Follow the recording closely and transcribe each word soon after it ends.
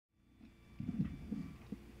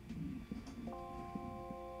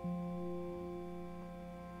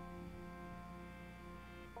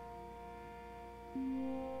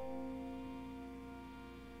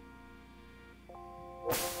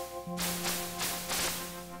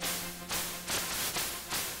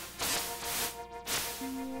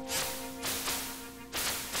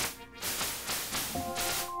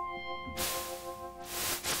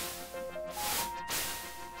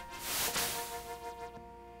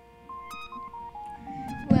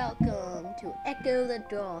to Ecco the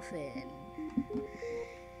Dolphin.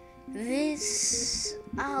 This,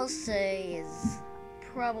 I'll say, is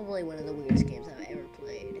probably one of the weirdest games I've ever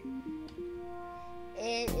played.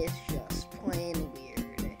 It is just plain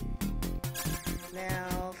weird.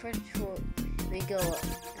 Now, first before we go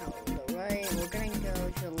out, we go right, we're gonna go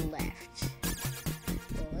to the left.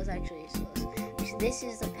 Well, let's actually, this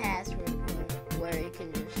is the password where you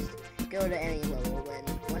can just go to any level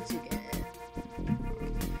once you get it.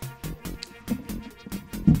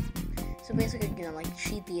 So basically, you can like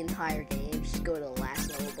cheat the entire game, just go to the last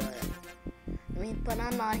level. But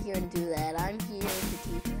I'm not here to do that. I'm here to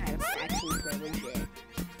teach you how to actually play legit.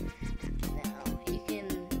 Now you can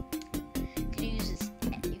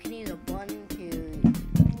use a button to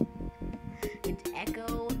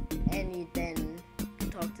echo, and you then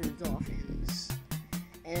talk to the dolphins,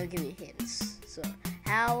 and it'll give you hints. So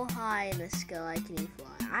how high in the sky can you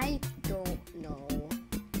fly? I don't know,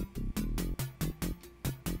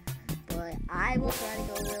 but I will try to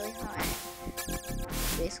go really high.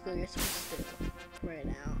 Basically, you're supposed to right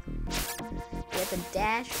now. You have to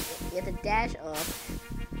dash up,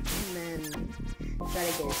 and then try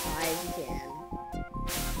to get as high as you can.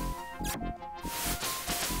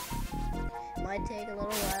 Might take a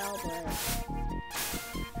little while, but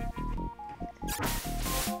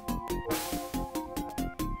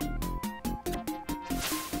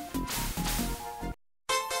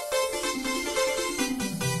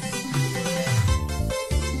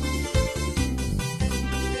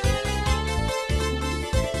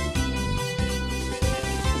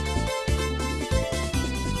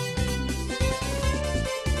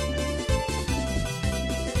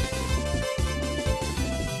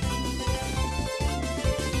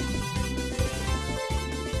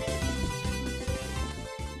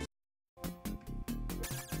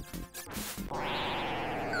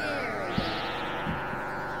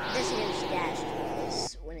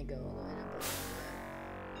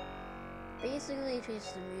basically it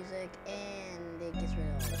changes the music and it gets rid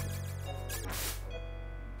of all of it.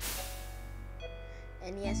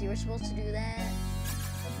 And yes, you were supposed to do that,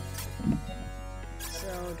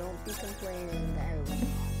 so don't be complaining that it was wrong.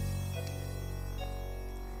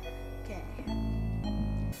 Okay,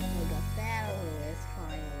 we got that over with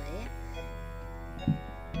finally.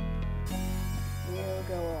 We'll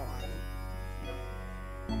go on.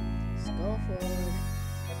 Let's go forward.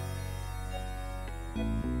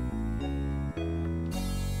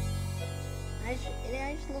 It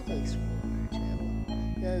actually looks like Explorer too,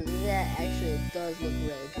 because that actually does look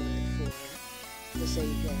really good for the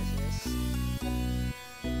Sega Genesis.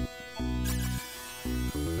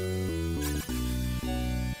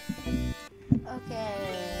 Okay,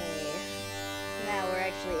 now we're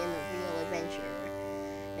actually in the real adventure.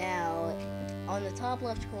 Now, on the top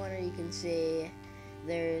left corner, you can see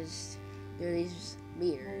there are these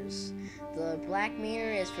meters. The black meter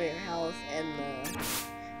is for your health, and the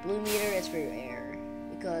blue meter is for your air,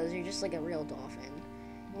 because you're just like a real dolphin.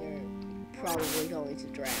 You're probably going to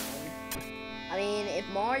drown. I mean, if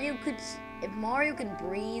Mario could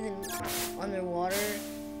breathe underwater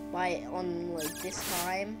on like this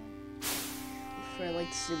time for like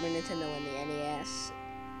the Super Nintendo and the NES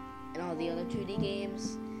and all the other 2D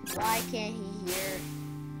games, why can't he hear?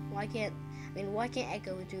 Why can't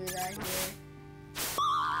Echo do that here?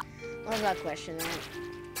 I'm not questioning that.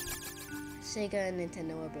 Sega and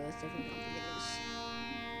Nintendo are both different companies.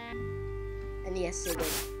 And yes, Sega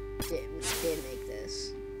did make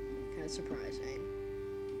this. Kind of surprising.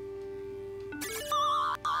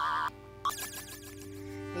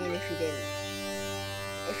 I mean, if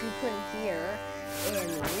you put it here and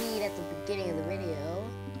read at the beginning of the video,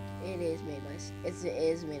 it is made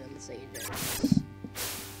on the Sega Genesis.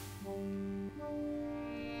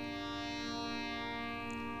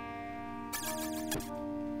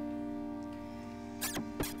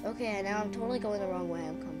 Okay, now I'm totally going the wrong way.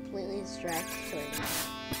 I'm completely distracted right now.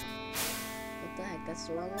 What the heck? That's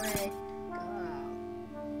the wrong way.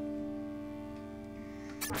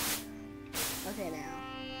 Go. Okay, now.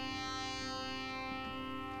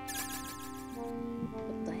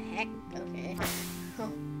 What the heck? Okay.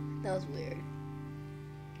 Oh, that was weird.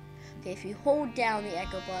 Okay, if you hold down the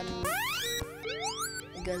echo button,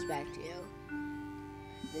 it goes back to you.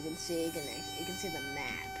 You can see the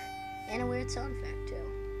map and a weird sound effect too.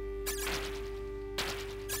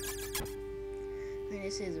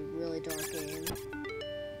 This is a really dark game.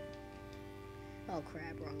 Oh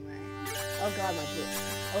crap, wrong way. Oh god, my blue.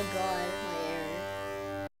 Oh god, my error.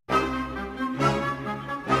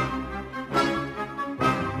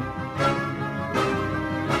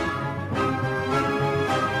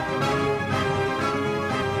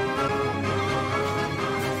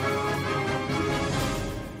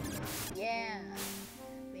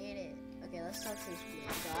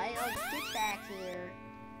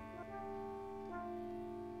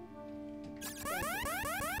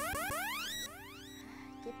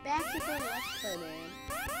 back to the Let's Play, man.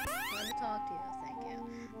 Time to talk to you. Thank you.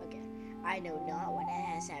 Okay. I know not what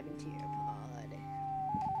has happened to your pod.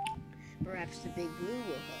 Perhaps the Big Blue will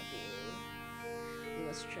help you. You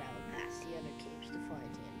must travel past the other caves to find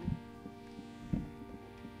him.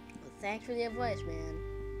 Well, thanks for the advice, man.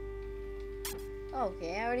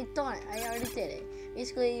 Okay, I already done it. I already did it.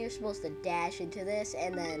 Basically, you're supposed to dash into this,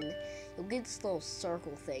 and then you'll get this little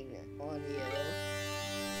circle thing on you.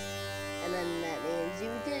 And then that means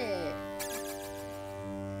you did it.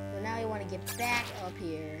 So now you want to get back up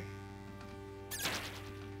here.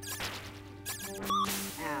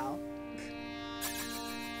 Ow.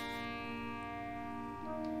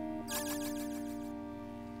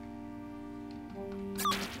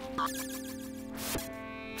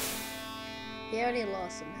 He already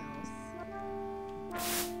lost some health.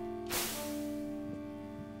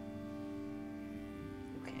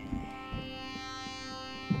 Okay.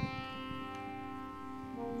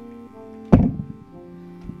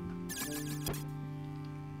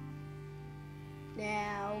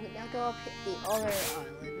 Now go up the other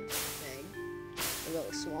island thing. A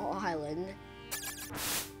little small island.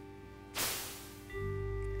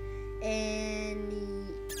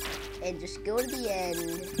 And just go to the end.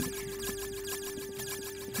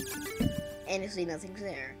 And you see nothing's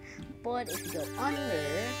there. But if you go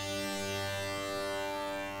under,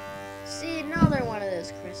 see another one of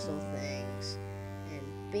those crystal things.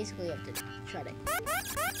 And basically you have to try to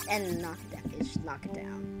and knock it down. You just knock it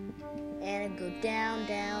down. And go down,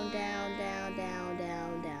 down, down, down, down,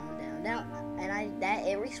 down, down, down, down. And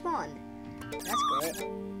it respawned. That's great.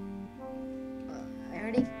 I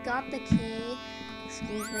already got the key.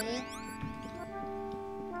 Excuse me.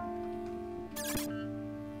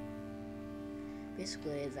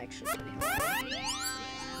 Basically, it's actually pretty hard.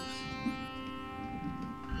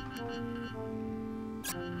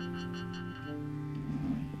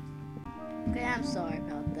 Okay, I'm sorry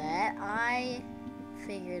about that. I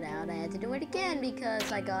figured out I had to do it again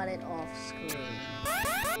because I got it off screen,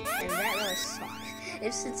 and that really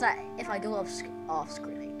sucks. If I go off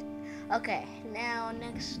screen. Okay, now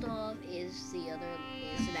next off is the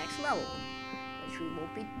next level, which we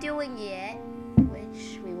won't be doing yet. Because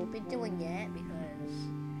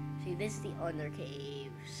see, this is the Under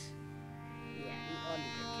Caves. Yeah, the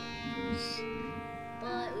Under Caves.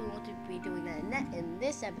 But we won't be doing that in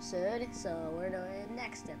this episode, so we're doing it in the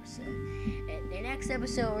next episode. In the next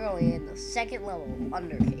episode, we're going in the second level,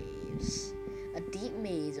 Under Caves. A deep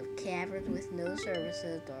maze of caverns with no surface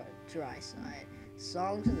and a dry side.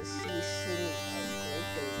 Songs of the sea singing of great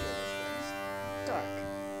danger. Dark.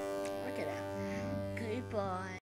 Okay now. Goodbye.